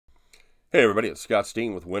Hey everybody, it's Scott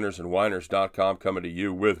Steen with winnersandwhiners.com coming to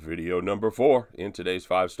you with video number 4 in today's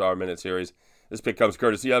 5-Star Minute Series. This pick comes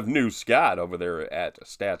courtesy of New Scott over there at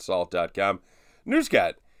statsalt.com. New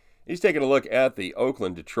Scott, he's taking a look at the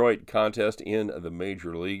Oakland-Detroit contest in the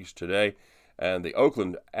major leagues today, and the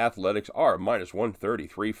Oakland Athletics are a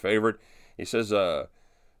 -133 favorite. He says,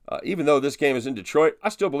 even though this game is in Detroit, I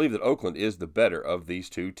still believe that Oakland is the better of these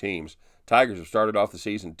two teams. Tigers have started off the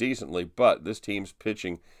season decently, but this team's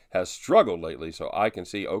pitching has struggled lately, so I can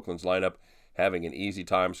see Oakland's lineup having an easy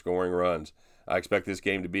time scoring runs. I expect this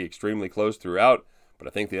game to be extremely close throughout, but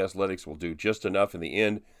I think the Athletics will do just enough in the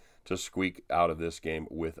end to squeak out of this game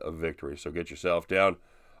with a victory. So get yourself down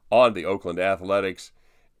on the Oakland Athletics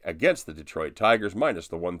against the Detroit Tigers, minus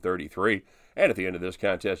the 133. And at the end of this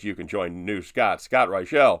contest, you can join New Scott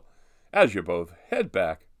Reichel, as you both head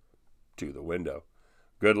back to the window.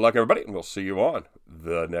 Good luck, everybody, and we'll see you on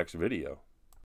the next video.